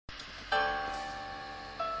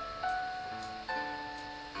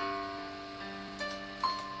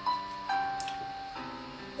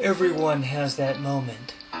Everyone has that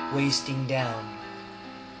moment, wasting down,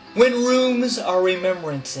 when rooms are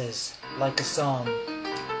remembrances like a song,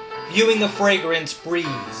 viewing a fragrance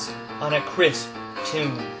breeze on a crisp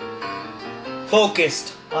tune,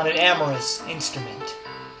 focused on an amorous instrument.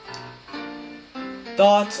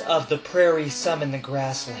 Thoughts of the prairie summon the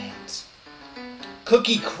grasslands.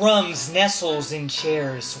 Cookie crumbs nestles in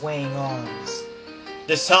chairs swaying arms.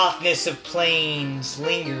 The softness of plains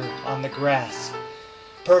linger on the grass,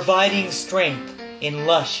 providing strength in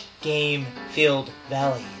lush game-filled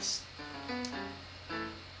valleys.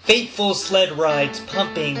 Fateful sled rides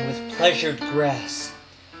pumping with pleasured grass,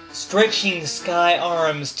 stretching sky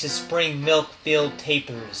arms to spring milk-filled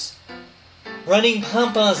tapers. Running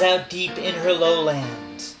pampas out deep in her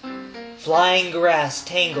lowlands, flying grass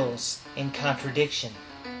tangles in contradiction.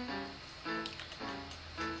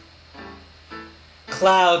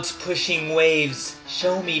 Clouds pushing waves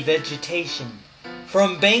show me vegetation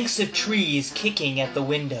from banks of trees kicking at the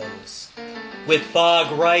windows, with fog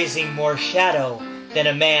rising more shadow than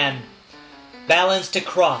a man, balanced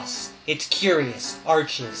across its curious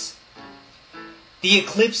arches. The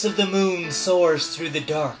eclipse of the moon soars through the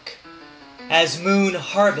dark, as moon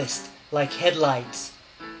harvest like headlights,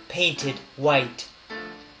 painted white,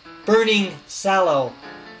 burning sallow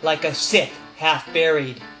like a Sith half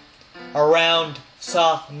buried, around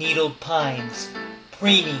soft needled pines,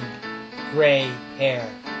 preening gray hair.